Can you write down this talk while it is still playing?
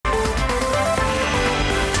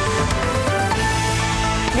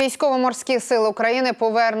Військово-морські сили України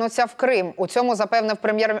повернуться в Крим. У цьому запевнив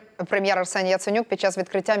прем'єр Арсеній Яценюк під час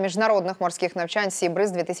відкриття міжнародних морських навчань Сі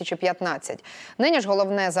Бриз-2015. Нині ж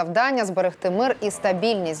головне завдання – зберегти мир і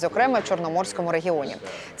стабільність, зокрема в Чорноморському регіоні.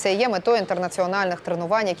 Це є метою інтернаціональних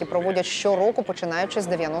тренувань, які проводять щороку, починаючи з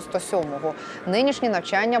 97-го. Нинішні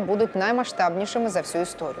навчання будуть наймасштабнішими за всю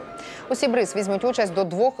історію. У Сі Бриз візьмуть участь до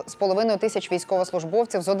 2,5 тисяч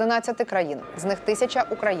військовослужбовців з 11 країн. З них 1000 –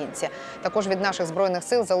 українці. Також від наших збройних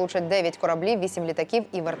сил залучать 9 кораблів, 8 літаків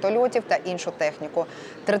і вертольотів та іншу техніку.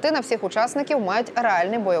 Третина всіх учасників мають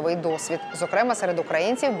реальний бойовий досвід. Зокрема, серед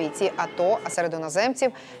українців – бійці АТО, а серед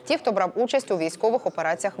іноземців – ті, хто брав участь у військових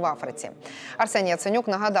операціях в Африці. Арсеній Яценюк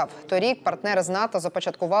нагадав, торік партнери з НАТО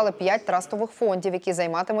започаткували 5 трастових фондів, які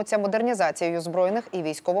займатимуться модернізацією збройних і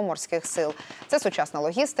військово-морських сил. Це сучасна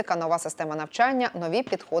логістика, нова система навчання, нові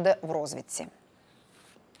підходи в розвідці.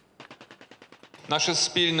 Наше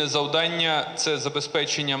спільне завдання – це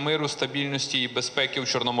забезпечення миру, стабільності і безпеки в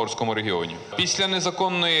Чорноморському регіоні. Після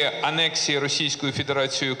незаконної анексії Російською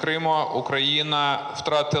Федерацією Криму Україна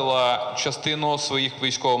втратила частину своїх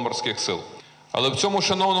військово-морських сил. Але в цьому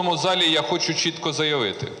шановному залі я хочу чітко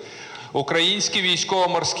заявити – українські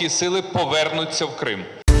військово-морські сили повернуться в Крим.